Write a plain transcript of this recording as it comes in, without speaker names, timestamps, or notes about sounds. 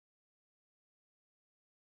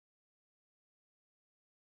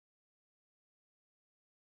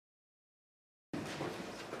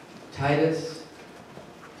Titus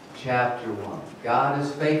chapter 1. God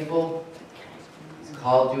is faithful. He's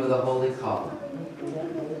called you with a holy calling.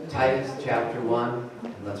 Titus chapter 1.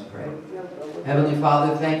 And let's pray. Heavenly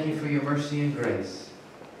Father, thank you for your mercy and grace.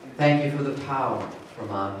 Thank you for the power from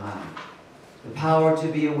on high. The power to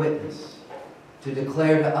be a witness, to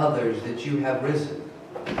declare to others that you have risen.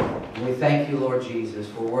 And we thank you, Lord Jesus,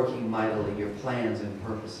 for working mightily your plans and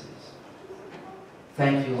purposes.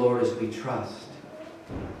 Thank you, Lord, as we trust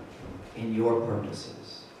in your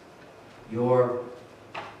purposes, your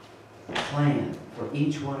plan for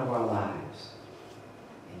each one of our lives.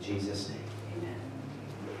 In Jesus' name, amen.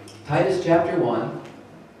 Titus chapter 1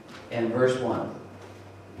 and verse 1.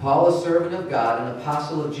 Paul, a servant of God, an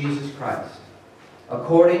apostle of Jesus Christ,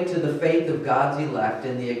 according to the faith of God's elect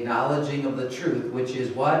and the acknowledging of the truth, which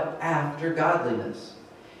is what? After godliness,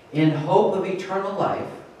 in hope of eternal life,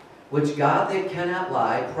 which God that cannot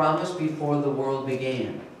lie promised before the world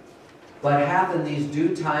began, but hath in these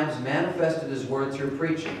due times manifested his word through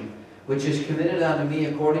preaching, which is committed unto me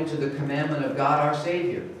according to the commandment of God our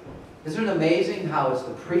Savior. Isn't it amazing how it's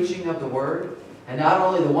the preaching of the word? And not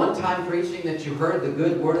only the one-time preaching that you heard, the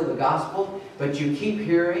good word of the gospel, but you keep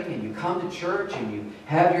hearing and you come to church and you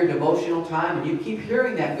have your devotional time and you keep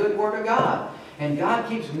hearing that good word of God. And God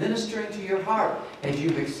keeps ministering to your heart. As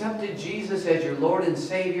you've accepted Jesus as your Lord and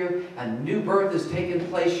Savior, a new birth has taken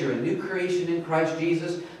place. You're a new creation in Christ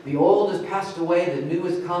Jesus. The old has passed away, the new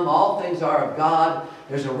has come. All things are of God.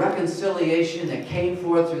 There's a reconciliation that came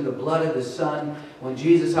forth through the blood of His Son when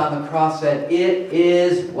Jesus on the cross said, "It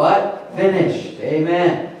is" what? Finished.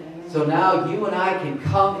 Amen. So now you and I can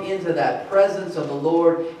come into that presence of the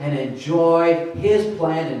Lord and enjoy His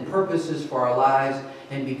plan and purposes for our lives.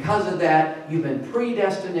 And because of that, you've been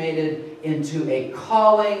predestinated into a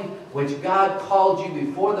calling which God called you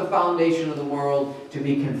before the foundation of the world to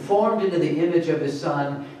be conformed into the image of His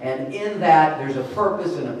Son. And in that, there's a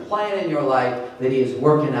purpose and a plan in your life that He is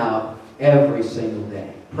working out every single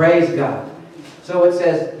day. Praise God. So it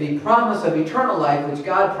says, the promise of eternal life, which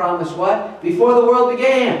God promised what? Before the world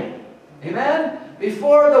began. Amen?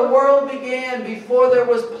 Before the world began, before there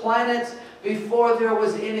was planets, before there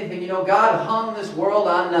was anything. You know, God hung this world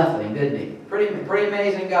on nothing, didn't He? Pretty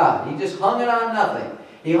amazing God. He just hung it on nothing.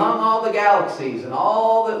 He hung all the galaxies and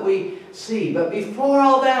all that we see. But before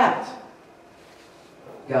all that,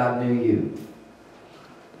 God knew you.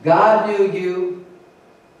 God knew you,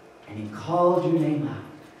 and He called your name out.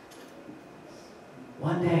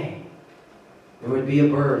 One day, there would be a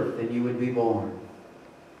birth, and you would be born.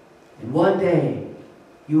 And one day,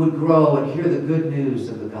 you would grow and hear the good news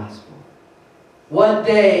of the gospel. One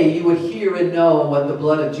day you would hear and know what the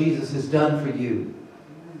blood of Jesus has done for you.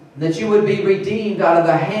 And that you would be redeemed out of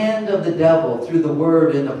the hand of the devil through the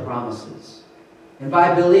word and the promises. And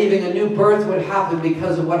by believing, a new birth would happen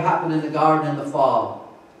because of what happened in the garden in the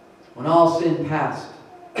fall. When all sin passed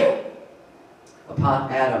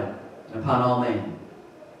upon Adam and upon all men.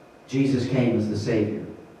 Jesus came as the Savior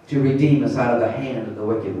to redeem us out of the hand of the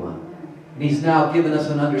wicked one. And He's now given us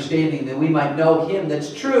an understanding that we might know Him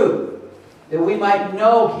that's true. That we might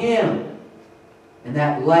know Him and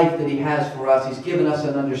that life that He has for us. He's given us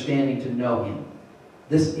an understanding to know Him.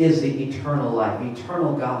 This is the eternal life,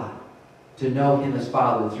 eternal God, to know Him as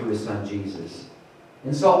Father through His Son Jesus.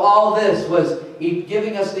 And so all this was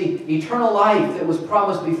giving us the eternal life that was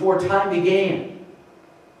promised before time began.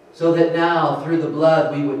 So that now, through the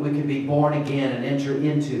blood, we could be born again and enter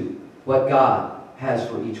into what God has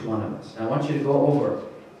for each one of us. Now I want you to go over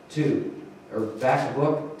to, or back a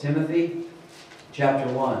book, Timothy,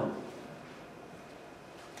 chapter 1.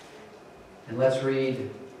 And let's read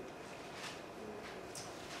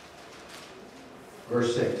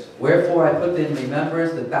verse 6. Wherefore I put thee in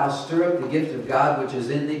remembrance that thou stir up the gift of God which is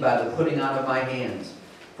in thee by the putting on of my hands.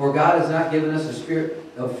 For God has not given us a spirit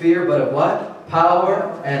of fear, but of what?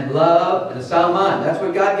 Power and love and a sound mind. That's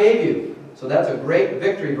what God gave you. So that's a great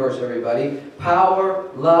victory verse, everybody. Power,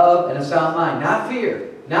 love, and a sound mind. Not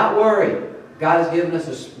fear, not worry. God has given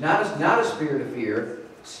us not a spirit of fear.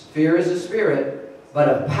 Fear is a spirit, but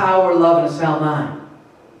of power, love, and a sound mind.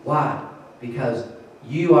 Why? Because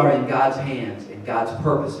you are in God's hands and God's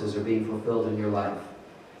purposes are being fulfilled in your life.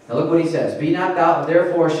 Now look what He says. Be not thou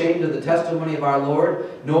therefore ashamed of the testimony of our Lord,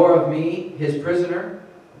 nor of me, His prisoner.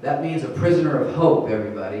 That means a prisoner of hope,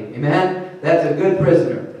 everybody. Amen? That's a good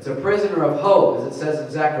prisoner. It's a prisoner of hope, as it says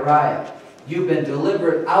in Zechariah. You've been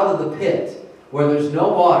delivered out of the pit where there's no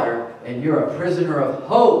water, and you're a prisoner of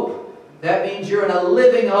hope. That means you're in a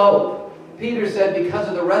living hope. Peter said because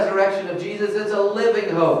of the resurrection of Jesus, it's a living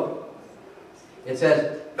hope. It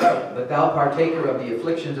says, but thou partaker of the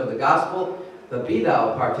afflictions of the gospel, but be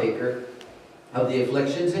thou a partaker of the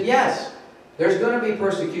afflictions. And yes, there's going to be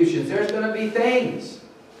persecutions. There's going to be things.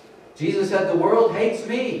 Jesus said, the world hates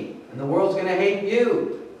me, and the world's going to hate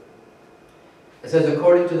you. It says,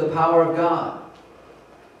 according to the power of God,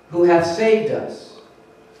 who hath saved us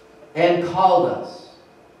and called us.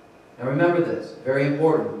 Now remember this, very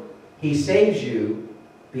important. He saves you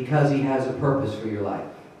because He has a purpose for your life.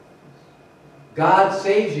 God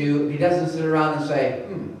saves you. He doesn't sit around and say,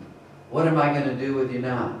 what am I going to do with you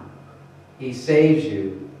now? He saves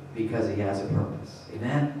you because He has a purpose.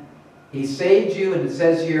 Amen? He saved you, and it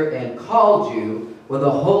says here, and called you with a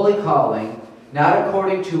holy calling, not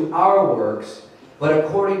according to our works, but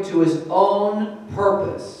according to His own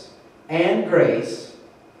purpose and grace.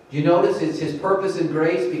 You notice it's His purpose and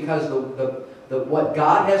grace because what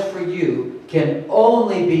God has for you can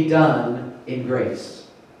only be done in grace.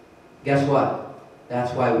 Guess what?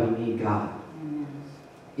 That's why we need God. Amen.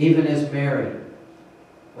 Even as Mary,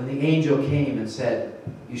 when the angel came and said,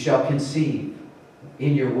 you shall conceive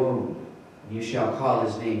in your womb, and you shall call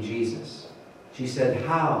His name Jesus. She said,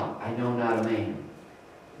 how? I know not a man.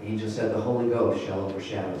 The angel said, the Holy Ghost shall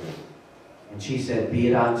overshadow you. And she said, be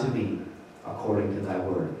it unto me according to thy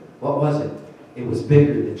word. What was it? It was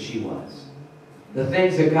bigger than she was. The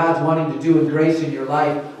things that God's wanting to do in grace in your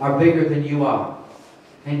life are bigger than you are.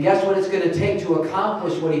 And guess what it's going to take to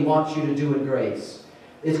accomplish what He wants you to do in grace?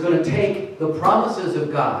 It's going to take the promises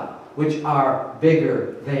of God, which are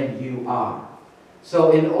bigger than you are.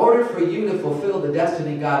 So in order for you to fulfill the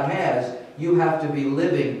destiny God has, you have to be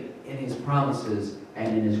living in His promises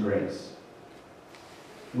and in His grace.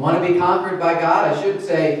 You want to be conquered by God? I should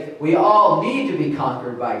say we all need to be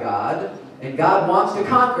conquered by God, and God wants to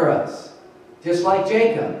conquer us. Just like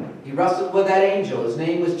Jacob. He wrestled with that angel. His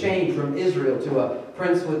name was changed from Israel to a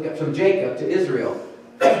prince from Jacob to Israel,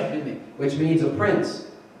 which means a prince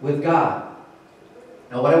with God.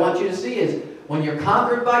 Now what I want you to see is when you're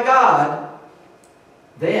conquered by God,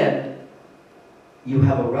 then you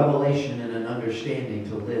have a revelation and an understanding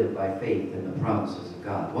to live by faith in the promises of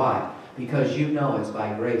God. Why? Because you know it's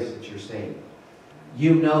by grace that you're saved.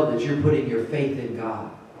 You know that you're putting your faith in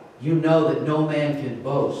God. You know that no man can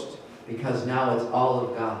boast because now it's all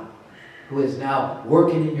of God, who is now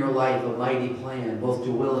working in your life a mighty plan, both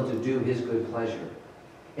to will and to do His good pleasure.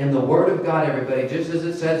 In the Word of God, everybody, just as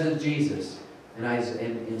it says in Jesus,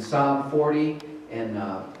 in Psalm 40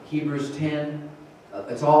 and Hebrews 10,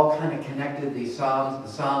 it's all kind of connected, these Psalms,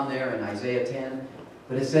 the Psalm there in Isaiah 10.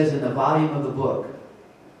 But it says, in the volume of the book,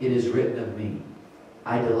 it is written of me,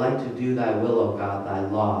 I delight to do thy will, O God, thy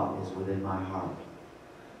law is within my heart.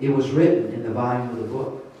 It was written in the volume of the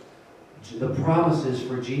book. The promises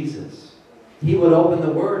for Jesus. He would open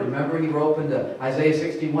the Word. Remember, He opened Isaiah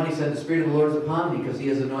 61. He said, the Spirit of the Lord is upon me because He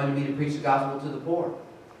has anointed me to preach the gospel to the poor.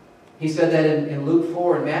 He said that in Luke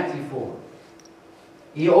 4 and Matthew 4.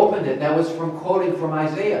 He opened it. That was from quoting from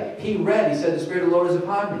Isaiah. He read. He said, the Spirit of the Lord is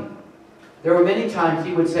upon me. There were many times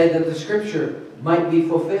He would say that the Scripture might be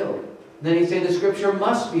fulfilled. And then He'd say the Scripture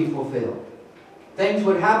must be fulfilled. Things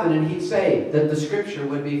would happen and He'd say that the Scripture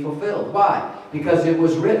would be fulfilled. Why? Because it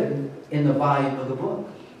was written in the volume of the book.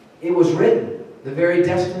 It was written, the very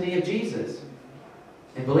destiny of Jesus.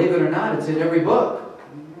 And believe it or not, it's in every book.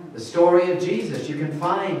 The story of Jesus you can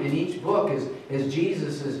find in each book as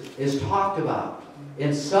Jesus is talked about.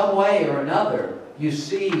 In some way or another, you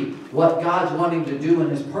see what God's wanting to do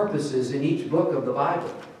and His purposes in each book of the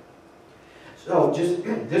Bible. So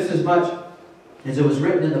just as much as it was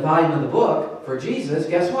written in the volume of the book for Jesus,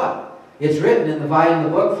 guess what? It's written in the volume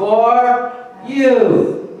of the book for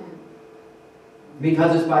you.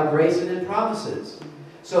 Because it's by grace and in promises.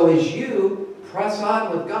 So as you press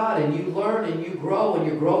on with God and you learn and you grow and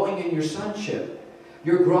you're growing in your sonship,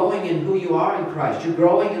 you're growing in who you are in Christ. You're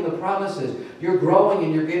growing in the promises. You're growing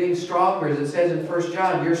and you're getting stronger. As it says in 1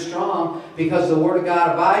 John, you're strong because the Word of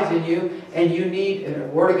God abides in you, and the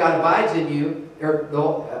Word of God abides in you,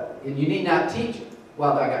 and you need not teach.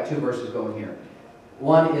 Well, I got two verses going here.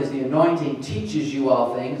 One is the anointing teaches you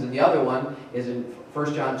all things, and the other one is in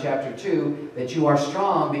 1 John chapter 2, that you are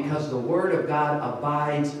strong because the Word of God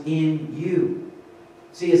abides in you.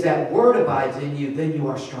 See, as that Word abides in you, then you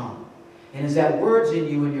are strong. And as that Word's in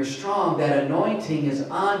you and you're strong, that anointing is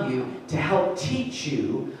on you to help teach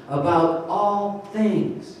you about all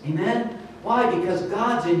things. Amen? Why? Because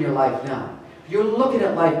God's in your life now. You're looking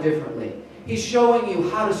at life differently. He's showing you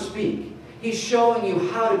how to speak. He's showing you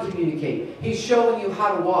how to communicate. He's showing you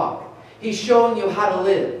how to walk. He's showing you how to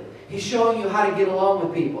live. He's showing you how to get along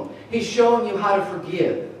with people. He's showing you how to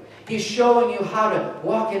forgive. He's showing you how to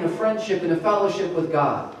walk in a friendship and a fellowship with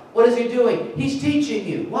God. What is He doing? He's teaching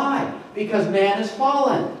you. Why? Because man is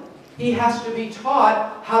fallen. He has to be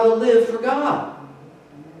taught how to live for God.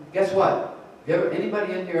 Guess what?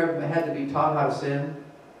 Anybody in here ever had to be taught how to sin?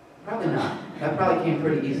 Probably not. That probably came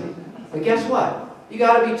pretty easy. But guess what? You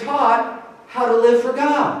got to be taught how to live for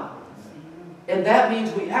God. And that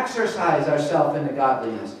means we exercise ourselves into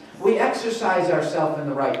godliness. We exercise ourselves in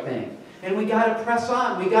the right thing. And we got to press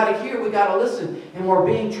on. We got to hear. We got to listen. And we're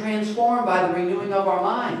being transformed by the renewing of our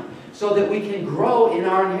mind so that we can grow in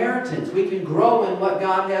our inheritance. We can grow in what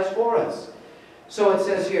God has for us. So it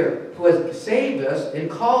says here, who has saved us and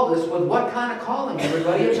called us with what kind of calling,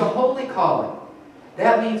 everybody? It's a holy calling.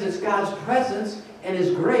 That means it's God's presence and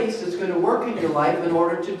His grace that's going to work in your life in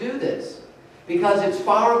order to do this. Because it's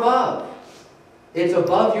far above. It's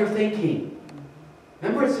above your thinking.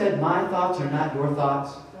 Remember it said, my thoughts are not your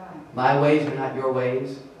thoughts. My ways are not your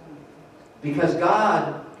ways. Because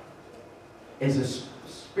God is a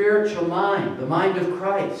spiritual mind, the mind of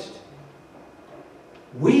Christ.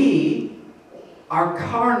 We are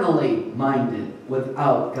carnally minded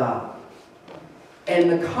without God. And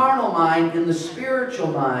the carnal mind and the spiritual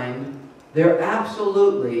mind, there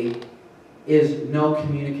absolutely is no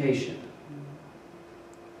communication.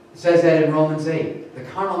 It says that in Romans 8. The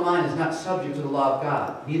carnal mind is not subject to the law of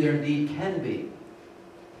God, neither indeed can be.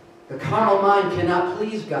 The carnal mind cannot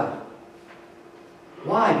please God.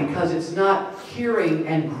 Why? Because it's not hearing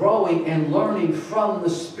and growing and learning from the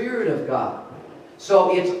Spirit of God.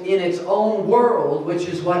 So it's in its own world, which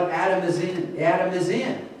is what Adam is in. Adam is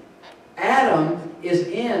in. Adam is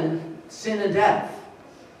in sin and death.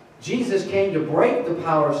 Jesus came to break the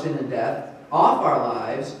power of sin and death off our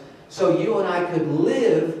lives so you and I could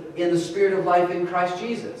live in the Spirit of life in Christ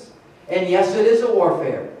Jesus. And yes, it is a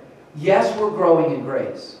warfare. Yes, we're growing in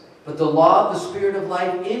grace. But the law of the Spirit of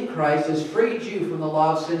life in Christ has freed you from the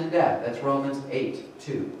law of sin and death. That's Romans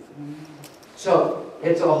 8:2. So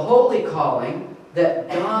it's a holy calling that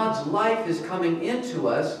God's life is coming into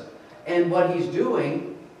us, and what He's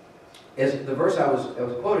doing is, the verse I was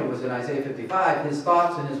quoting was in Isaiah 55, His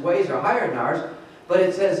thoughts and His ways are higher than ours, but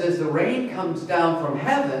it says, as the rain comes down from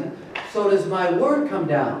heaven, so does my word come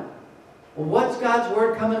down. Well, what's God's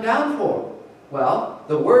word coming down for? Well,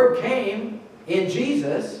 the word came in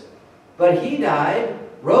Jesus, but He died,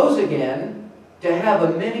 rose again, to have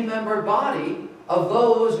a many-membered body of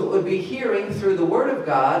those that would be hearing through the Word of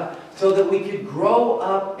God so that we could grow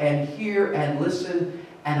up and hear and listen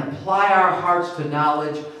and apply our hearts to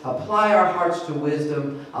knowledge, apply our hearts to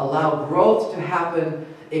wisdom, allow growth to happen,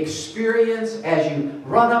 experience as you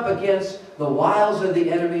run up against the wiles of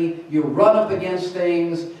the enemy, you run up against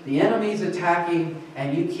things, the enemy's attacking,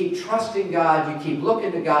 and you keep trusting God, you keep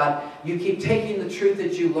looking to God, you keep taking the truth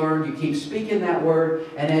that you learned, you keep speaking that word,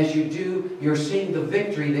 and as you do, you're seeing the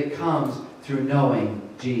victory that comes through knowing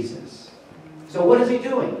Jesus. So what is He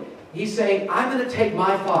doing? He's saying, I'm going to take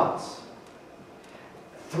my thoughts.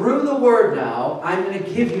 Through the Word now, I'm going to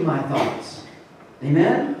give you my thoughts.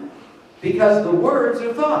 Amen? Because the words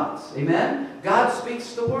are thoughts. Amen? God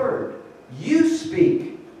speaks the Word. You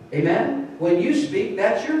speak. Amen? When you speak,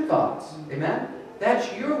 that's your thoughts. Amen?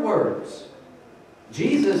 That's your words.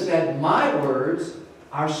 Jesus said, my words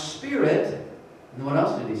are spirit. And what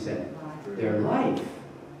else did He say? They're life.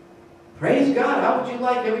 Praise God. How would you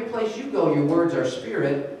like every place you go, your words are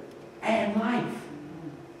spirit and life?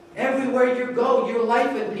 Everywhere you go, you're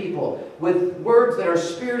lifing people with words that are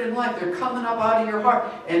spirit and life. They're coming up out of your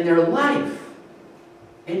heart, and they're life.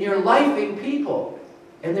 And you're lifing people.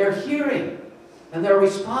 And they're hearing. And they're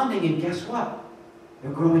responding. And guess what?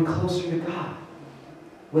 They're growing closer to God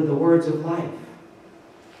with the words of life.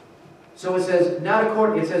 So it says,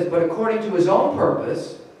 but according to His own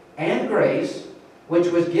purpose and grace, which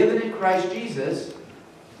was given in Christ Jesus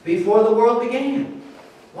before the world began.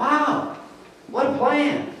 Wow! What a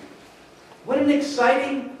plan! What an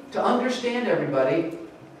exciting to understand, everybody,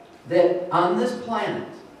 that on this planet,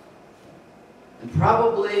 and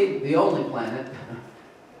probably the only planet,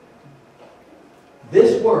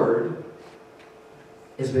 this Word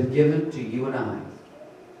has been given to you and I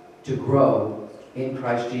to grow in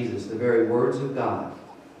Christ Jesus, the very words of God,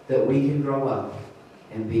 that we can grow up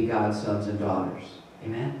and be God's sons and daughters.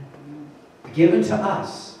 Amen? Given to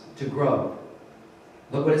us to grow.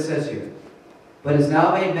 Look what it says here. But is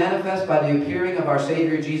now made manifest by the appearing of our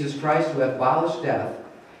Savior Jesus Christ, who hath abolished death,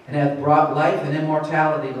 and hath brought life and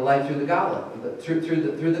immortality to light through the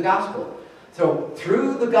gospel. So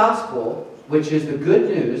through the gospel, which is the good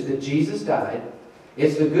news that Jesus died,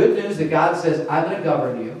 it's the good news that God says, I'm going to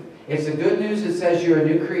govern you. It's the good news that says you're a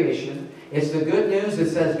new creation. It's the good news that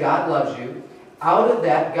says God loves you. Out of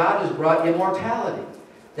that, God has brought immortality.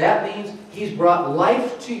 That means He's brought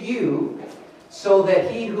life to you so that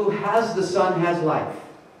he who has the Son has life.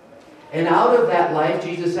 And out of that life,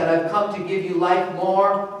 Jesus said, I've come to give you life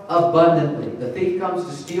more abundantly. The thief comes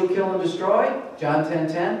to steal, kill, and destroy, John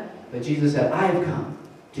 10:10. But Jesus said, I have come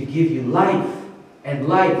to give you life, and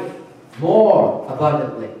life more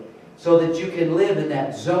abundantly, so that you can live in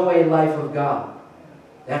that Zoe life of God.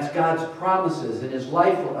 That's God's promises in His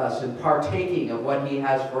life for us and partaking of what He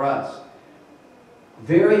has for us.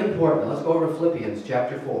 Very important. Let's go over to Philippians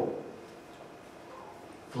chapter 4.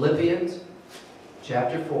 Philippians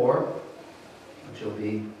chapter 4, which will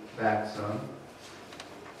be back some.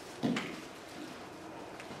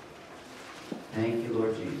 Thank you,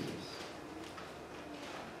 Lord Jesus.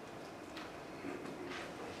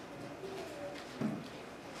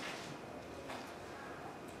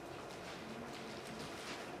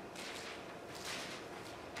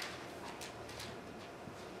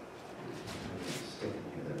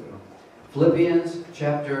 Philippians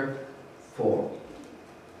chapter 4.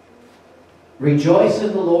 Rejoice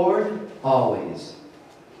in the Lord always.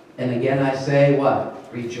 And again I say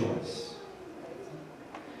what? Rejoice.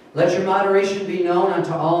 Let your moderation be known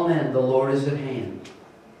unto all men. The Lord is at hand.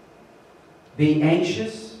 Be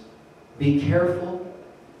anxious. Be careful.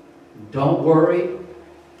 Don't worry.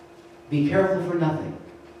 Be careful for nothing.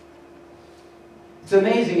 It's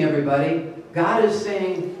amazing, everybody. God is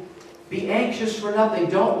saying, be anxious for nothing.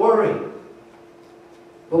 Don't worry.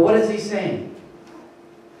 But what is He saying?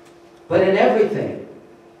 But in everything.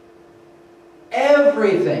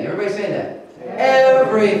 Everything. Everybody say that.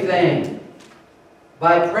 Everything.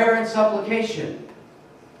 By prayer and supplication.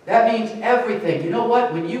 That means everything. You know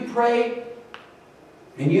what? When you pray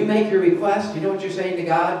and you make your request, you know what you're saying to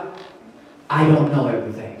God? I don't know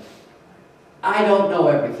everything. I don't know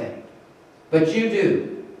everything. But you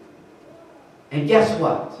do. And guess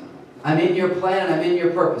what? I'm in your plan. I'm in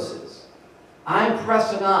your purposes. I'm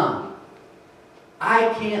pressing on.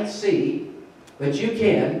 I can't see, but you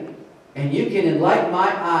can. And you can enlighten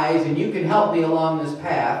my eyes, and you can help me along this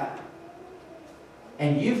path.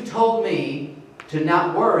 And you've told me to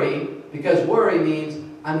not worry, because worry means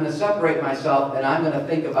I'm going to separate myself, and I'm going to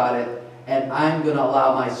think about it, and I'm going to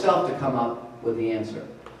allow myself to come up with the answer.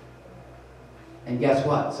 And guess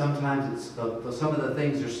what? Sometimes it's some of the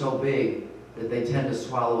things are so big that they tend to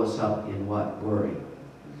swallow us up in what? Worry.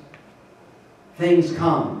 Things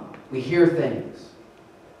come. We hear things.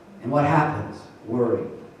 And what happens? Worry.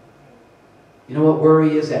 You know what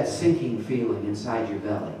worry is? That sinking feeling inside your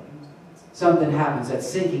belly. Something happens, that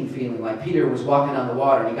sinking feeling. Like Peter was walking on the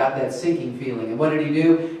water and he got that sinking feeling. And what did he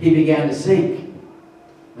do? He began to sink.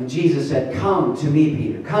 When Jesus said, come to me,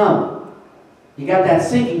 Peter. Come. He got that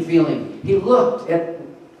sinking feeling. He looked at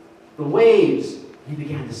the waves. He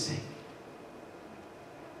began to sink.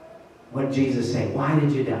 What did Jesus say? Why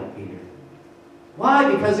did you doubt, Peter? Why?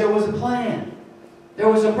 Because there was a plan. There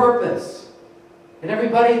was a purpose. And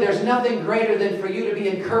everybody, there's nothing greater than for you to be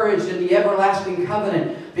encouraged in the everlasting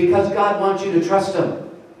covenant, because God wants you to trust Him.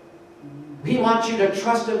 He wants you to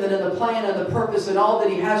trust Him, that in the plan and the purpose and all that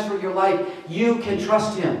He has for your life, you can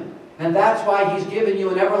trust Him. And that's why He's given you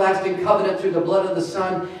an everlasting covenant through the blood of the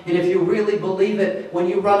Son. And if you really believe it, when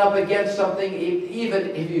you run up against something, even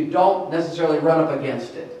if you don't necessarily run up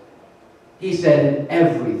against it, He said in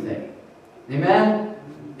everything. Amen?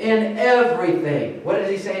 In everything. What does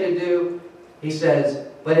He say to do? He says,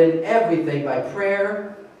 but in everything by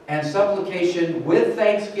prayer and supplication with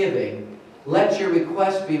thanksgiving, let your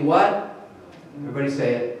request be what? Everybody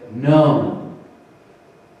say it. Known.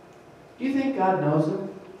 Do you think God knows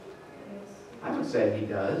them? I would say He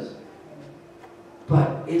does.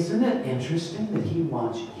 But isn't it interesting that He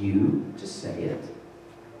wants you to say it?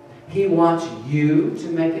 He wants you to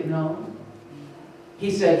make it known.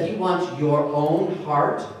 He said He wants your own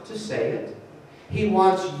heart to say it. He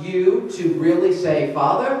wants you to really say,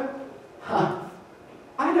 Father, I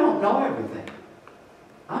don't know everything.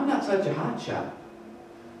 I'm not such a hotshot.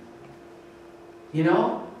 You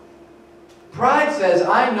know? Pride says,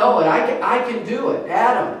 I know it. I can do it.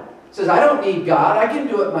 Adam says, I don't need God. I can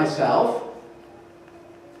do it myself.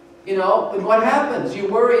 You know, and what happens? You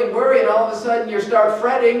worry, and all of a sudden you start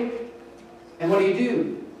fretting. And what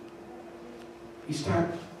do? You start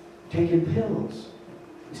taking pills.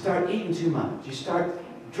 You start eating too much. You start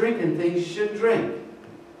drinking things you shouldn't drink.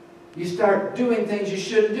 You start doing things you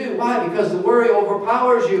shouldn't do. Why? Because the worry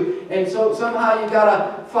overpowers you. And so somehow you've got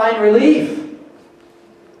to find relief.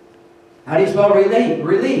 How do you spell relief?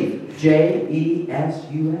 Relief.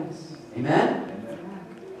 J-E-S-U-S. Amen?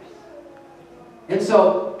 And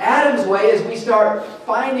so Adam's way is we start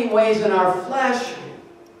finding ways in our flesh.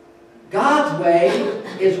 God's way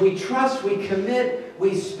is we trust, we commit,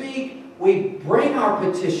 we speak, we bring our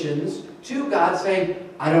petitions to God saying,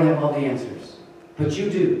 I don't have all the answers, but you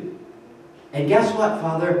do. And guess what,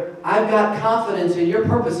 Father? I've got confidence in your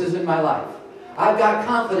purposes in my life. I've got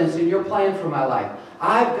confidence in your plan for my life.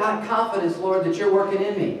 I've got confidence, Lord, that you're working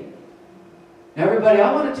in me. Now, everybody,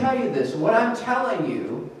 I want to tell you this. What I'm telling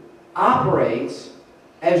you operates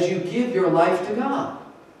as you give your life to God.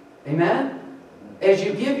 Amen? As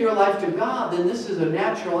you give your life to God, then this is a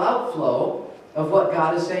natural outflow of what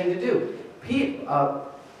God is saying to do.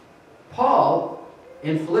 Paul,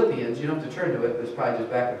 in Philippians, you don't have to turn to it, but it's probably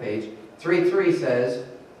just back a page, 3:3 says,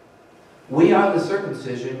 we are the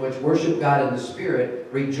circumcision which worship God in the Spirit,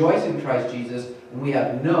 rejoice in Christ Jesus, and we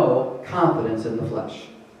have no confidence in the flesh.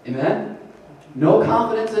 Amen? No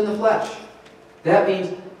confidence in the flesh. That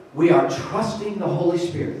means we are trusting the Holy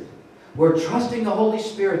Spirit. We're trusting the Holy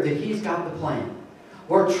Spirit that He's got the plan.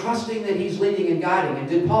 We're trusting that He's leading and guiding. And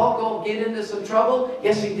did Paul go get into some trouble?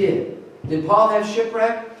 Yes, he did. Did Paul have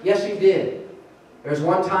shipwreck? Yes, he did. There's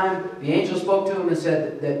one time the angel spoke to him and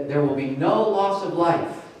said that there will be no loss of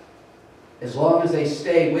life as long as they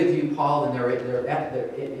stay with you, Paul, and they're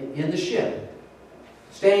in the ship,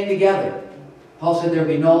 staying together. Paul said there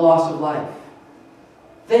will be no loss of life.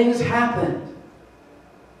 Things happened.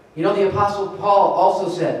 You know, the Apostle Paul also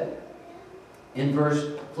said in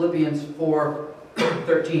Philippians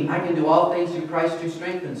 4:13, I can do all things through Christ who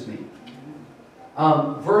strengthens me.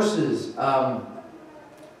 Paul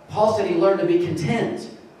said he learned to be content.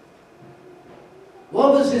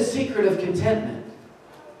 What was his secret of contentment?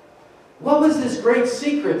 What was this great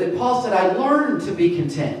secret that Paul said, I learned to be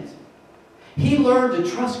content? He learned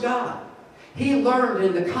to trust God. He learned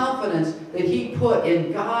in the confidence that he put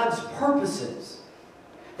in God's purposes,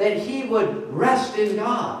 that he would rest in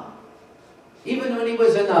God. Even when he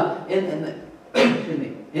was in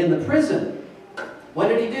the prison, what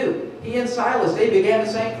did he do? He and Silas, they began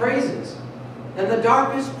to sing praises. In the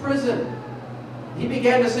darkest prison, he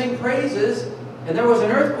began to sing praises, and there was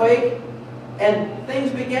an earthquake, and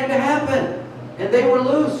things began to happen, and they were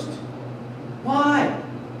loosed. Why?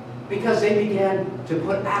 Because they began to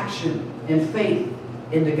put action and faith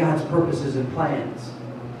into God's purposes and plans.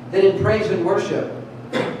 That in praise and worship,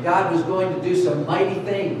 God was going to do some mighty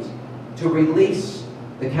things to release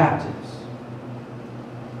the captives.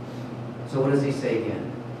 So what does he say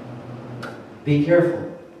again? Be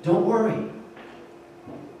careful. Don't worry.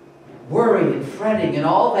 Worry and fretting and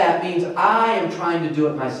all that means I am trying to do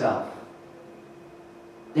it myself.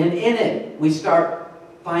 And in it, we start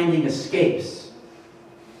finding escapes.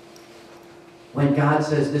 When God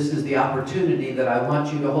says, this is the opportunity that I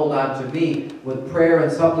want you to hold on to me with prayer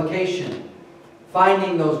and supplication.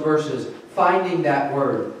 Finding those verses, finding that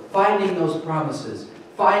word, finding those promises,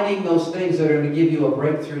 finding those things that are going to give you a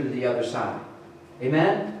breakthrough to the other side.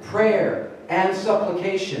 Amen? Prayer and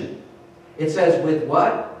supplication. It says with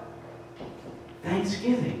what?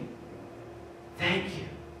 Thanksgiving. Thank you.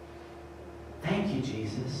 Thank you,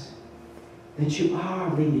 Jesus, that you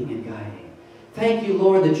are leading and guiding. Thank you,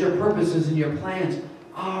 Lord, that your purposes and your plans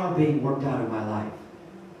are being worked out in my life.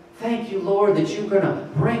 Thank you, Lord, that you're going to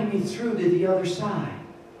bring me through to the other side.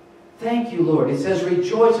 Thank you, Lord. It says,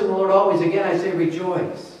 rejoice in the Lord always. Again, I say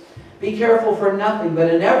rejoice. Be careful for nothing, but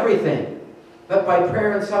in everything, but by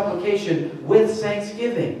prayer and supplication with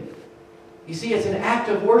thanksgiving. You see, it's an act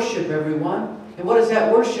of worship, everyone. And what is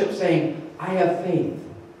that worship saying? I have faith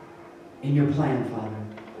in your plan, Father.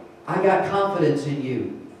 I got confidence in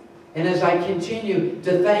you. And as I continue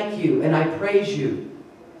to thank you and I praise you,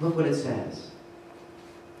 look what it says.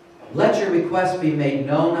 Let your requests be made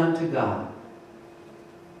known unto God.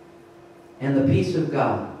 And the peace of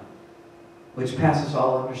God, which passes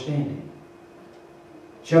all understanding,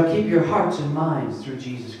 shall keep your hearts and minds through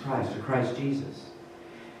Jesus Christ, or Christ Jesus.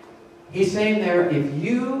 He's saying there, if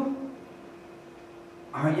you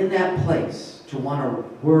are in that place to want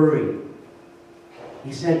to worry,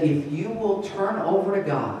 he said, if you will turn over to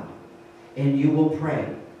God and you will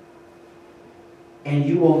pray and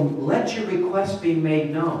you will let your requests be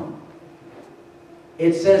made known,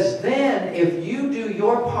 it says then if you do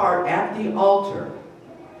your part at the altar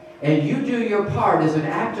and you do your part as an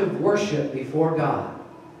act of worship before God,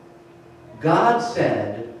 God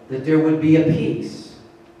said that there would be a peace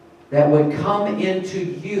that would come into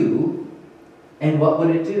you, and what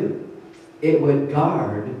would it do? It would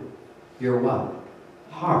guard your what?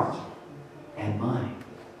 Heart and mind.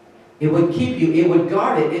 It would keep you, it would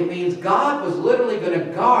guard it. It means God was literally going to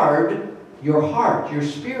guard your heart, your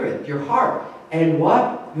spirit, your heart, and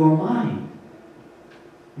what? Your mind.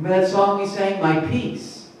 Remember that song we sang? My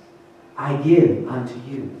peace I give unto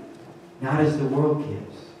you, not as the world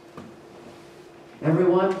gives.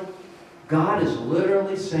 Everyone, God is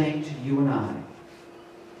literally saying to you and I,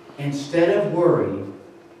 instead of worry,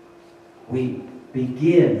 we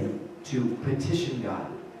begin to petition God.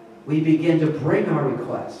 We begin to bring our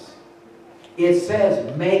requests. It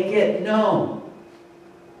says, make it known.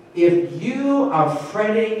 If you are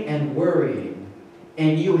fretting and worrying,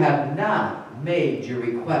 and you have not made your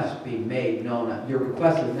request be made known, your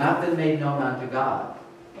request has not been made known unto God,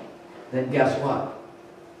 then guess what?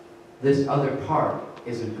 This other part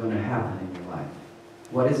isn't going to happen in your life.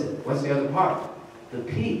 What is it? What's the other part? The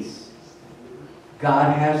peace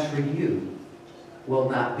God has for you will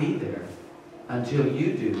not be there until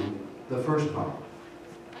you do the first part.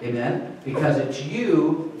 Amen? Because it's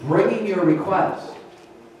you bringing your request.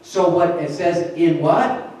 So what it says, in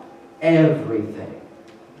what? Everything.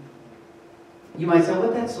 You might say,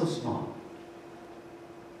 well, that's so small.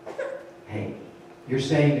 Hey, you're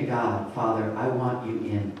saying to God, Father, I want you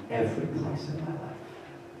in every place in my life.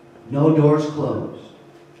 No doors closed.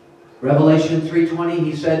 Revelation 3:20,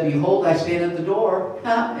 he said, behold, I stand at the door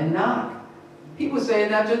and knock. He was saying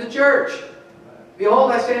that to the church.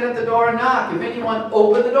 Behold, I stand at the door and knock. If anyone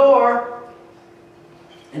open the door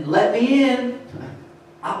and let me in,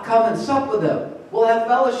 I'll come and sup with them. We'll have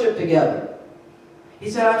fellowship together. He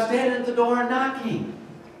said, I'm standing at the door and knocking.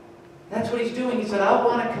 That's what he's doing. He said, I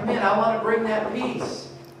want to come in. I want to bring that peace.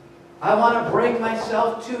 I want to bring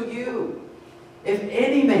myself to you. If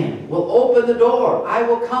any man will open the door, I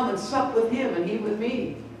will come and sup with him and he with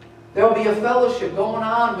me. There will be a fellowship going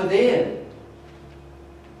on within.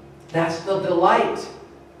 That's the delight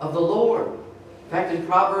of the Lord. In fact, in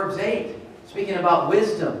Proverbs 8, speaking about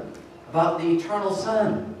wisdom, about the eternal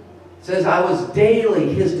Son, it says, I was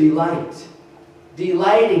daily his delight,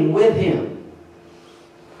 delighting with him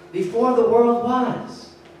before the world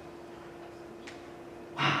was.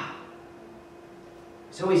 Wow.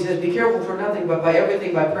 So he says, be careful for nothing, but by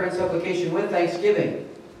everything, by prayer and supplication with thanksgiving.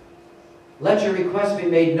 Let your requests be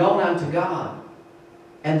made known unto God.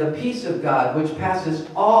 And the peace of God, which passes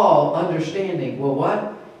all understanding, will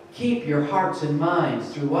what? Keep your hearts and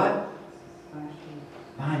minds through what?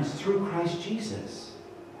 Minds through Christ Jesus.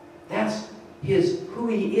 That's who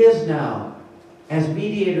he is now as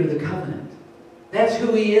mediator of the covenant. That's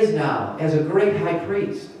who he is now as a great high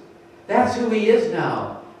priest. That's who he is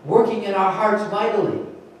now, working in our hearts mightily.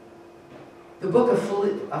 The book of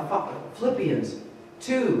Philippians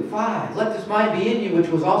 2:5. Let this mind be in you, which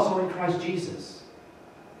was also in Christ Jesus.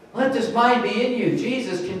 Let this mind be in you.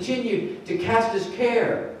 Jesus continued to cast his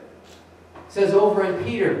care. It says over in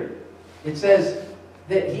Peter, it says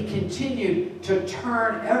that he continued to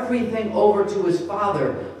turn everything over to his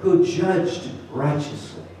Father who judged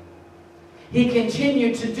righteously. He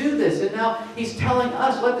continued to do this, and now he's telling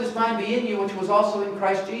us, let this mind be in you, which was also in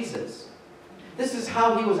Christ Jesus. This is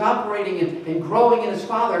how he was operating and growing in his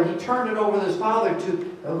Father. He turned it over to his Father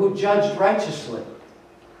who judged righteously.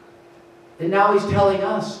 And now he's telling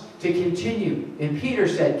us to continue. And Peter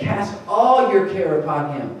said, cast all your care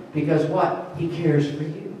upon him. Because what? He cares for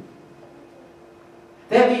you.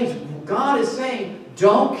 That means God is saying,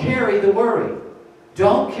 don't carry the worry.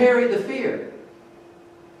 Don't carry the fear.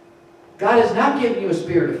 God has not given you a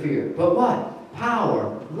spirit of fear. But what?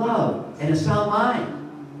 Power, love, and a sound mind.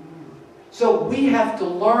 So we have to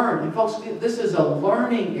learn. And folks, this is a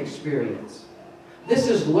learning experience. This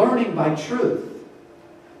is learning by truth.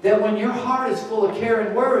 That when your heart is full of care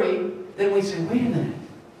and worry, then we say, wait a minute.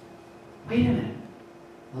 Wait a minute.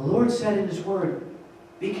 The Lord said in his word,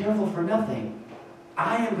 be careful for nothing.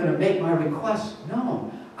 I am going to make my requests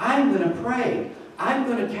known. I'm going to pray. I'm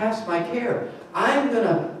going to cast my care. I'm going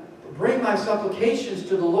to bring my supplications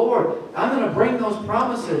to the Lord. I'm going to bring those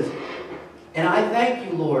promises. And I thank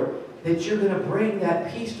you, Lord, that you're going to bring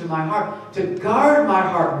that peace to my heart, to guard my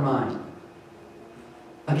heart and mind.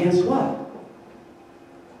 Against what?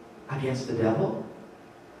 Against the devil,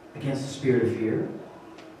 against the spirit of fear,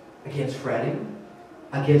 against fretting,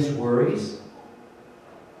 against worries.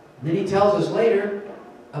 And then he tells us later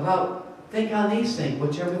about think on these things,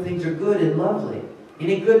 whichever things are good and lovely,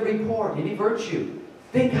 any good report, any virtue.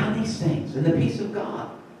 Think on these things and the peace of God.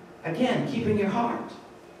 Again, keeping your heart.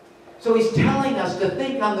 So he's telling us to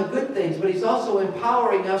think on the good things, but he's also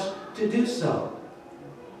empowering us to do so.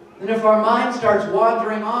 And if our mind starts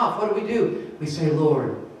wandering off, what do? We say,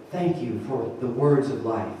 Lord, thank you for the words of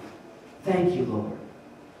life. Thank you, Lord.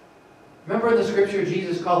 Remember in the scripture,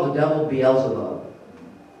 Jesus called the devil Beelzebub.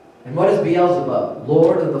 And what is Beelzebub?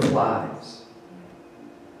 Lord of the flies.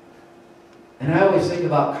 And I always think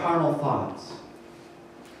about carnal thoughts.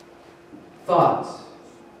 Thoughts.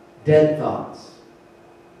 Dead thoughts.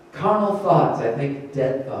 Carnal thoughts, I think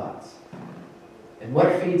dead thoughts. And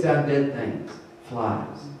what feeds on dead things?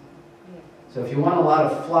 Flies. So if you want a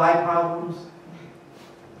lot of fly problems,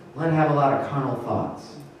 let have a lot of carnal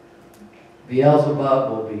thoughts. Beelzebub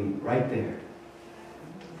will be right there.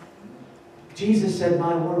 Jesus said,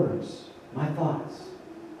 my words, my thoughts.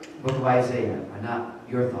 Book of Isaiah are not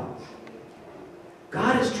your thoughts.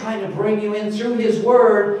 God is trying to bring you in through His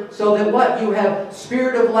Word so that what? You have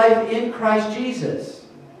spirit of life in Christ Jesus.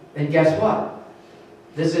 And guess what?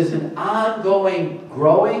 This is an ongoing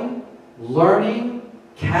growing, learning,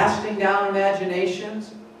 casting down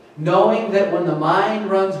imaginations, knowing that when the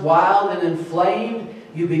mind runs wild and inflamed,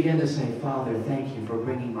 you begin to say, Father, thank you for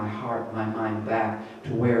bringing my heart, my mind back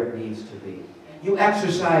to where it needs to be. You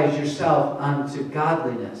exercise yourself unto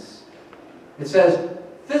godliness. It says,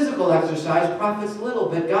 physical exercise profits little,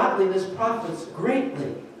 but godliness profits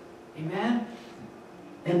greatly. Amen?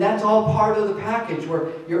 And that's all part of the package where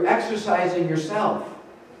you're exercising yourself.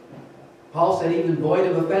 Paul said, even void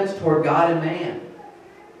of offense toward God and man.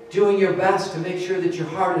 Doing your best to make sure that your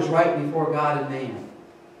heart is right before God and man.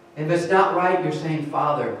 And if it's not right, you're saying,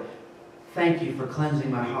 Father, thank you for cleansing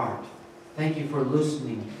my heart. Thank you for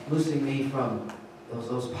loosing me from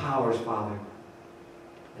those powers, Father.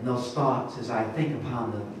 And those thoughts as I think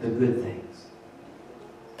upon the good things.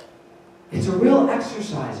 It's a real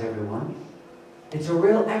exercise, everyone. It's a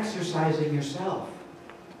real exercise in yourself.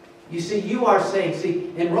 You see, you are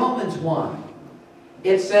saying, in Romans 1,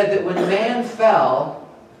 it said that when man fell,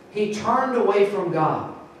 he turned away from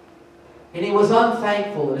God. And he was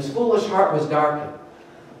unthankful, and his foolish heart was darkened.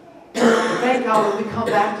 But thank God when we come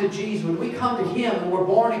back to Jesus, when we come to Him and we're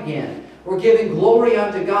born again, we're giving glory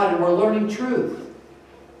unto God and we're learning truth.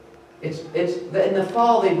 In the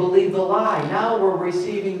fall they believed the lie. Now we're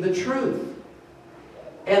receiving the truth.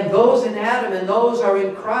 And those in Adam and those are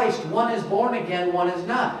in Christ. One is born again, one is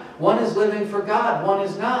not. One is living for God, one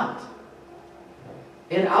is not.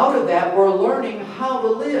 And out of that we're learning how to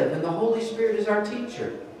live. And the Holy Spirit is our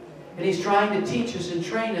teacher. And He's trying to teach us and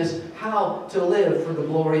train us how to live for the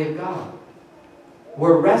glory of God.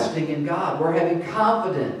 We're resting in God. We're having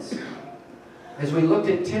confidence. As we looked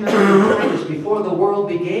at Timothy and Titus, before the world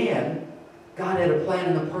began, God had a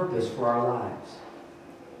plan and a purpose for our lives.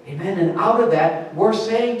 Amen. And out of that, we're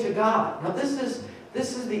saying to God. Now this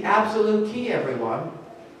is the absolute key, everyone.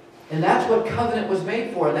 And that's what covenant was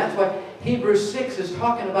made for. And that's what Hebrews 6 is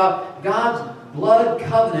talking about. God's blood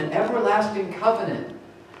covenant, everlasting covenant.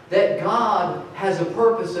 That God has a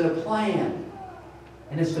purpose and a plan.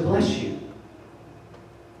 And it's to bless you.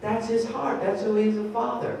 That's His heart. That's who He's a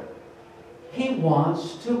Father. He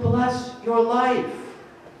wants to bless your life.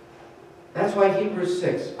 That's why Hebrews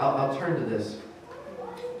 6, I'll turn to this.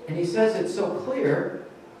 And he says it's so clear,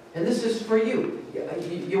 and this is for you.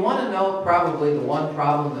 You want to know probably the one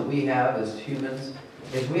problem that we have as humans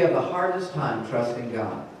is we have the hardest time trusting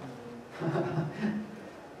God.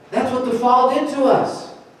 That's what the fall did to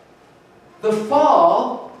us. The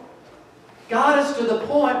fall got us to the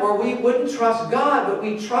point where we wouldn't trust God, but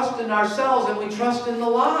we trust in ourselves and we trust in the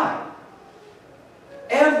lie.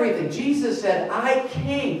 Everything. Jesus said, I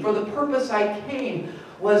came, for the purpose I came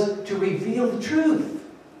was to reveal the truth.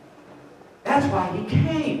 That's why He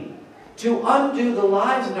came. To undo the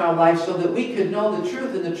lies in our life so that we could know the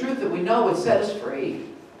truth, and the truth that we know would set us free.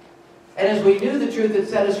 And as we knew the truth that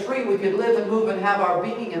set us free, we could live and move and have our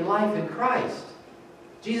being and life in Christ.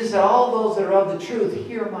 Jesus said, all those that are of the truth,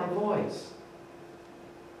 hear my voice.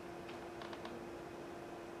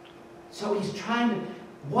 So He's trying to,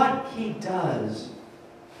 what He does,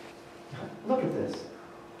 look at this.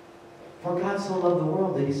 For God so loved the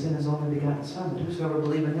world that He sent His only begotten Son, that whosoever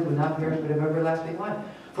believe in Him would not perish but have everlasting life.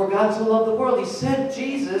 For God so loved the world, He sent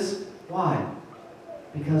Jesus. Why?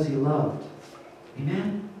 Because He loved.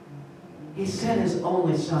 Amen? He sent His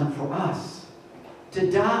only Son for us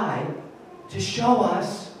to die, to show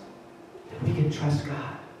us that we can trust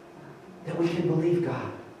God, that we can believe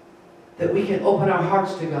God, that we can open our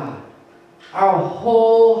hearts to God, our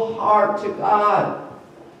whole heart to God.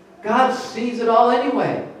 God sees it all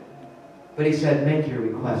anyway. But He said, make your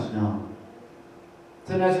request known.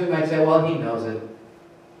 Sometimes we might say, well, He knows it.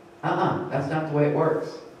 That's not the way it works.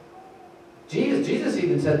 Jesus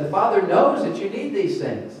even said, the Father knows that you need these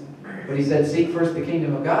things. But He said, seek first the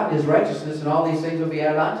kingdom of God and His righteousness, and all these things will be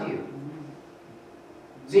added unto you.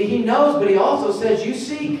 See, He knows, but He also says, you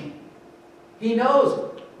seek. He knows.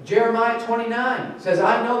 Jeremiah 29 says,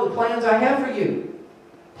 I know the plans I have for you.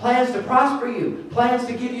 Plans to prosper you. Plans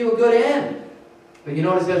to give you a good end. But you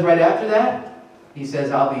know what it says right after that? He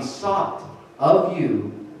says, I'll be sought of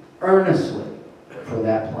you earnestly for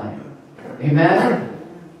that plan. Amen?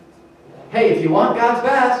 Hey, if you want God's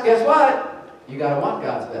best, guess what? You got to want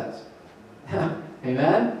God's best.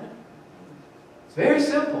 Amen? It's very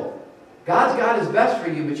simple. God's got His best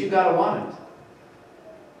for you, but you got to want it.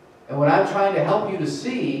 And what I'm trying to help you to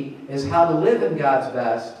see is how to live in God's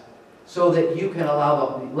best so that you can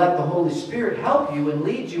let the Holy Spirit help you and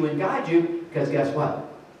lead you and guide you, because guess what?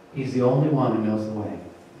 He's the only one who knows the way.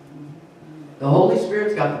 The Holy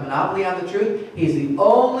Spirit's got the monopoly on the truth. He's the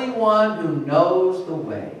only one who knows the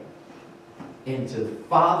way into the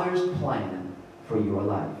Father's plan for your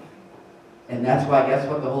life. And that's why, guess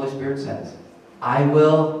what the Holy Spirit says? I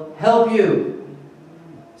will help you.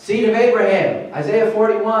 Seed of Abraham, Isaiah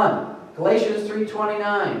 41, Galatians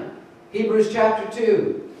 3:29, Hebrews chapter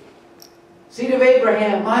 2. Seed of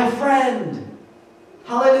Abraham, my friend.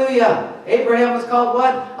 Hallelujah. Abraham was called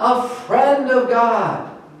what? A friend of God.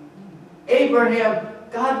 Abraham,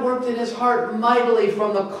 God worked in his heart mightily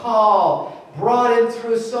from the call, brought him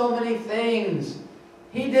through so many things.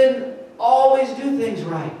 He didn't always do things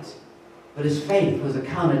right, but his faith was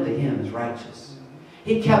accounted to him as righteous.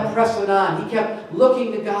 He kept pressing on. He kept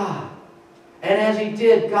looking to God. And as he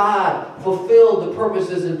did, God fulfilled the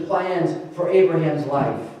purposes and plans for Abraham's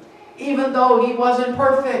life. Even though he wasn't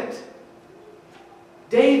perfect.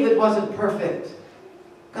 David wasn't perfect.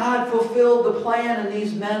 God fulfilled the plan in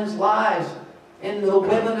these men's lives, in the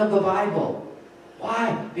women of the Bible.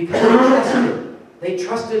 Why? Because they trusted. They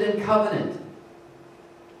trusted in covenant.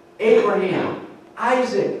 Abraham,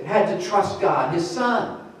 Isaac had to trust God, his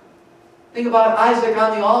son. Think about Isaac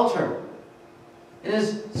on the altar. And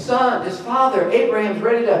his son, his father, Abraham's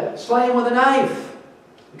ready to slay him with a knife.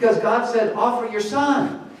 Because God said, offer your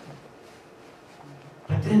son.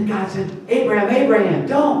 But then God said, Abraham,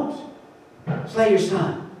 don't slay your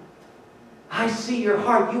son. I see your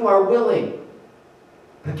heart. You are willing.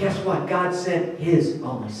 But guess what? God sent his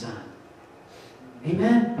only son.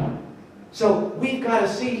 Amen? So we've got to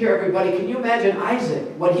see here, everybody. Can you imagine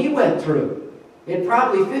Isaac, what he went through? At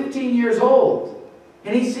probably 15 years old.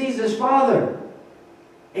 And he sees his father.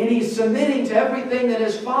 And he's submitting to everything that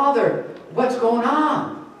his father, what's going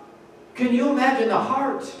on? Can you imagine the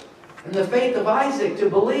heart and the faith of Isaac to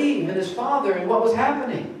believe in his father and what was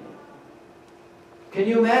happening? Can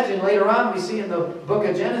you imagine later on we see in the book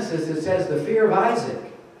of Genesis it says the fear of Isaac.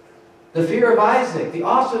 The fear of Isaac, the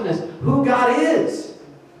awesomeness, who God is.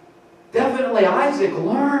 Definitely Isaac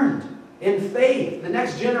learned in faith. The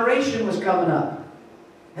next generation was coming up.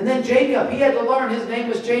 And then Jacob, he had to learn. His name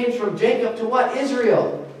was changed from Jacob to what?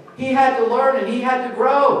 Israel. He had to learn and he had to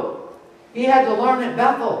grow. He had to learn at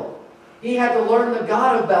Bethel. He had to learn the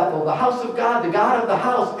God of Bethel, the house of God, the God of the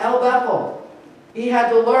house, El Bethel. He had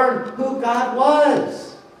to learn who God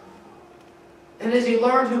was. And as he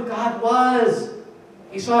learned who God was,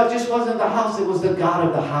 he saw it just wasn't the house, it was the God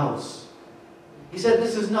of the house. He said,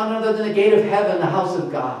 this is none other than the gate of heaven, the house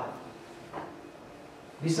of God.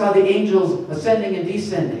 He saw the angels ascending and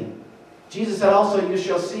descending. Jesus said also, you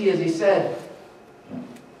shall see, as he said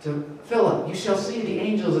to Philip, you shall see the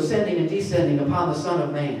angels ascending and descending upon the Son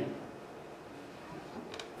of Man.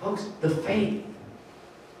 Folks, the faith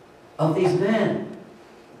of these men.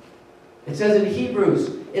 It says in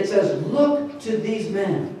Hebrews, it says, look to these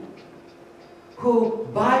men who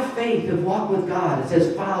by faith have walked with God. It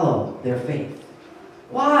says, follow their faith.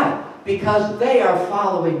 Why? Because they are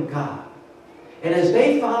following God. And as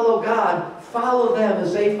they follow God, follow them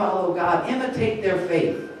as they follow God. Imitate their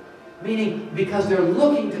faith. Meaning, because they're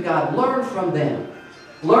looking to God, learn from them.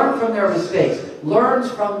 Learn from their mistakes. Learn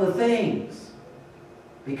from the things.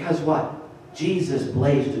 Because what? Jesus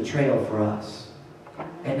blazed a trail for us.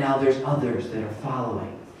 And now there's others that are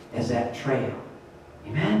following as that trail.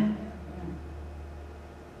 Amen?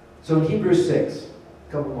 So in Hebrews 6,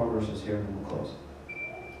 a couple more verses here and then we'll close.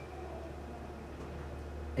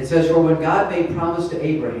 It says, for when God made promise to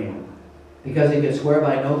Abraham, because he could swear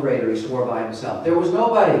by no greater, he swore by himself. There was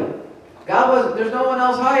nobody. There's no one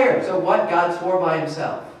else higher. So what? God swore by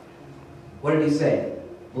himself. What did he say?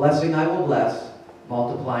 Blessing I will bless,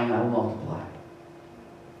 multiplying I will multiply.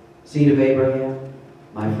 Seed of Abraham,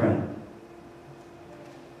 my friend.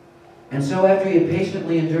 And so after he had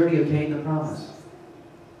patiently endured, he obtained the promise.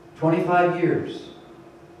 25 years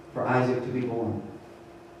for Isaac to be born.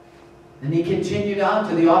 And he continued on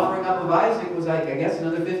to the offering up of Isaac was like, I guess,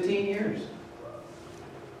 another 15 years.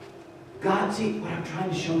 God, see, what I'm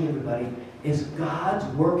trying to show you, everybody, is God's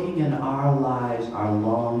working in our lives are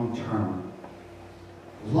long-term.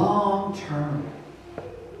 Long-term.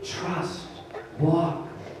 Trust, walk,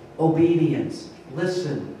 obedience,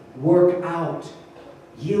 listen, work out,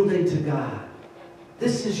 yielding to God.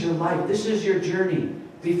 This is your life. This is your journey.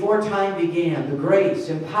 Before time began, the grace,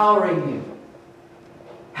 empowering you.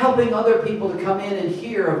 Helping other people to come in and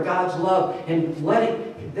hear of God's love and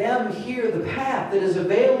letting them hear the path that is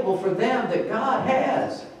available for them that God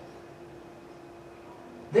has.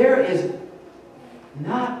 There is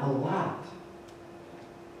not a lot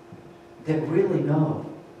that really know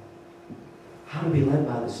how to be led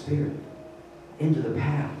by the Spirit into the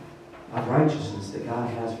path of righteousness that God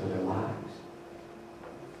has for their lives.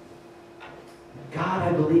 God,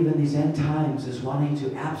 I believe in these end times is wanting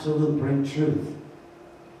to absolutely bring truth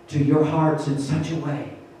to your hearts in such a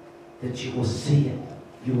way that you will see it,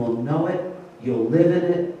 you will know it, you'll live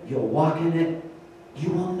in it, you'll walk in it. You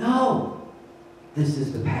will know this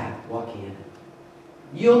is the path, walking in it.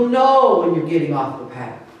 You'll know when you're getting off the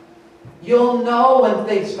path. You'll know when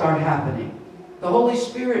things start happening. The Holy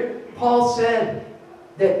Spirit, Paul said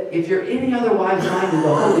that if you're any otherwise minded,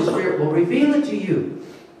 the Holy Spirit will reveal it to you.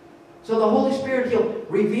 So the Holy Spirit, He'll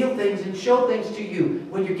reveal things and show things to you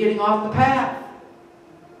when you're getting off the path.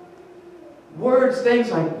 Words,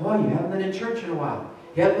 things like, boy, you haven't been in church in a while.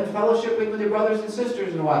 You haven't been fellowshipping with your brothers and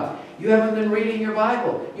sisters in a while. You haven't been reading your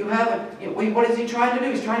Bible. You haven't. What is He trying to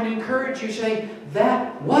do? He's trying to encourage you, saying,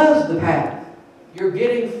 that was the path. You're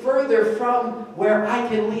getting further from where I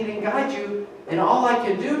can lead and guide you, and all I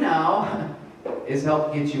can do now is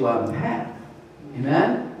help get you on the path.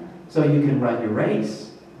 Amen? So you can run your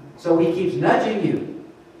race. So He keeps nudging you.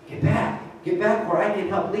 Get back. Get back where I can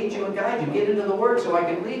help lead you and guide you. Get into the Word so I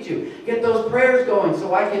can lead you. Get those prayers going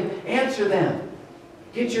so I can answer them.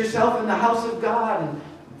 Get yourself in the house of God and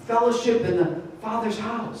fellowship in the Father's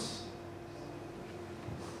house.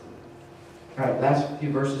 All right, last few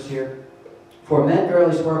verses here. For men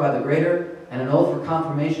verily swear by the greater, and an oath for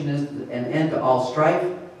confirmation is an end to all strife.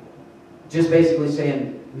 Just basically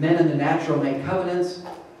saying men in the natural make covenants.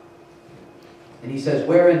 And he says,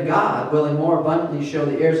 wherein God, willing more abundantly show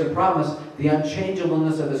the heirs of promise, the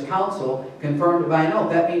unchangeableness of His counsel, confirmed by an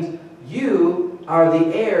oath. That means you are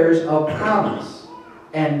the heirs of promise.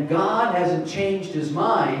 And God hasn't changed His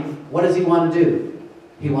mind. What does He want to do?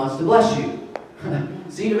 He wants to bless you.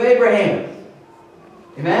 Seed of Abraham.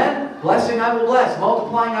 Amen? Blessing I will bless.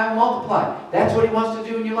 Multiplying I will multiply. That's what He wants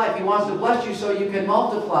to do in your life. He wants to bless you so you can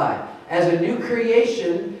multiply. As a new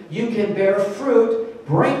creation, you can bear fruit,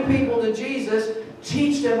 bring people to Jesus,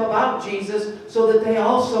 teach them about Jesus so that they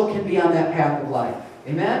also can be on that path of life.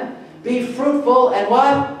 Amen? Be fruitful and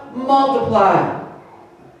what? Multiply.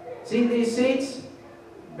 See these seats?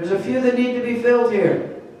 There's a few that need to be filled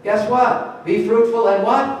here. Guess what? Be fruitful and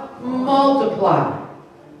what? Multiply.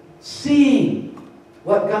 Seeing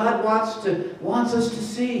what God wants us to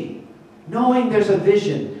see. Knowing there's a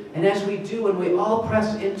vision. And as we do and we all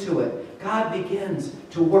press into it, God begins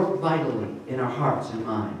to work vitally in our hearts and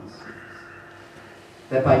minds.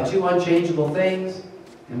 That by two unchangeable things,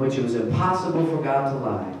 in which it was impossible for God to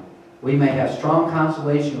lie, we may have strong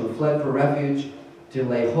consolation who have fled for refuge, to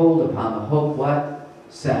lay hold upon the hope what?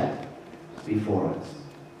 Set before us.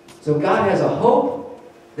 So God has a hope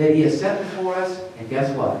that He has set before us, and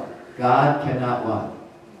guess what? God cannot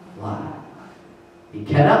what? Lie. He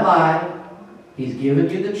cannot lie. He's given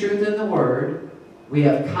you the truth in the Word. We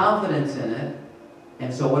have confidence in it.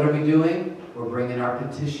 And so what are we doing? We're bringing our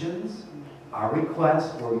petitions, our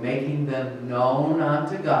requests. We're making them known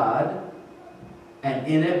unto God. And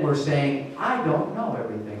in it we're saying, I don't know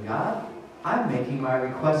everything, God. I'm making my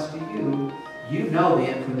request to you. You know the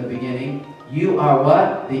end from the beginning. You are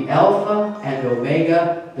what? The Alpha and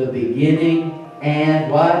Omega, the beginning and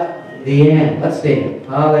what? The end. Let's stand.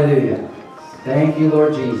 Hallelujah. Thank you,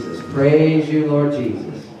 Lord Jesus. Praise you, Lord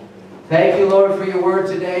Jesus. Thank you, Lord, for your word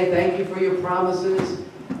today. Thank you for your promises.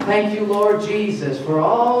 Thank you, Lord Jesus, for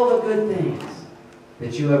all the good things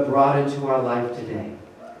that you have brought into our life today.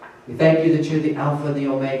 We thank you that you're the Alpha and the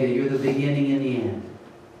Omega. You're the beginning and the end.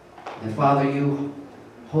 And Father, you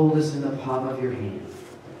hold us in the palm of your hand.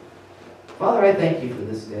 Father, I thank you for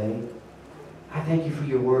this day. I thank you for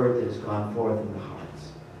your word that has gone forth in the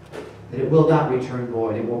hearts. That it will not return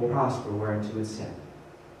void. It will prosper whereunto it's sent.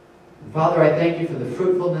 And Father, I thank you for the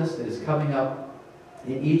fruitfulness that is coming up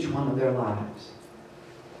in each one of their lives.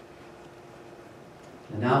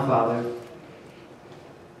 And now, Father,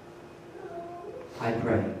 I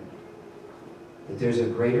pray that there's a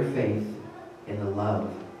greater faith in the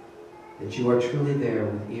love, that you are truly there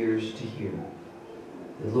with ears to hear.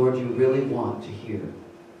 That, Lord, you really want to hear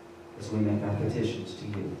as we make our petitions to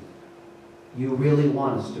you. You really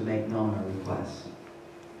want us to make known our requests.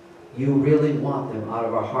 You really want them out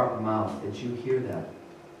of our heart and mouth, that you hear them.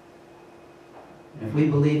 And if we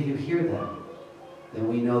believe you hear them, then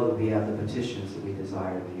we know that we have the petitions that we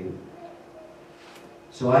desire of you.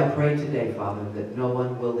 So I pray today, Father, that no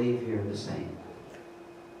one will leave here the same.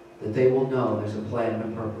 That they will know there's a plan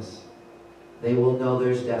and a purpose. They will know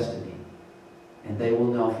there's destiny. And they will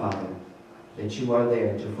know, Father, that you are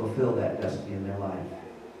there to fulfill that destiny in their life.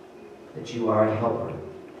 That you are a helper.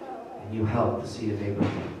 And And you help the seed of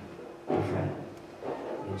Abraham, my friend.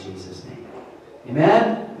 In Jesus' name.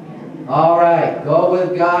 Amen? All right. Go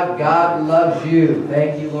with God. God loves you.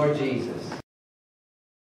 Thank you, Lord Jesus.